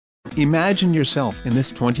Imagine yourself in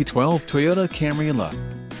this 2012 Toyota Camry.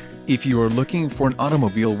 If you are looking for an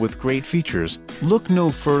automobile with great features, look no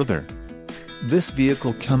further. This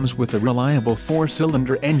vehicle comes with a reliable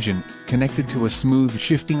 4-cylinder engine, connected to a smooth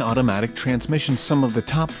shifting automatic transmission. Some of the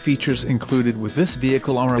top features included with this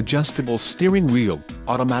vehicle are adjustable steering wheel,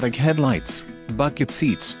 automatic headlights, bucket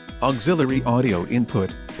seats, auxiliary audio input,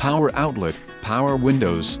 power outlet, power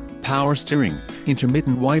windows, power steering,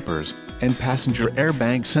 intermittent wipers, and passenger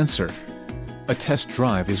airbag sensor. A test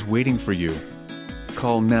drive is waiting for you.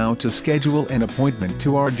 Call now to schedule an appointment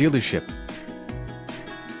to our dealership.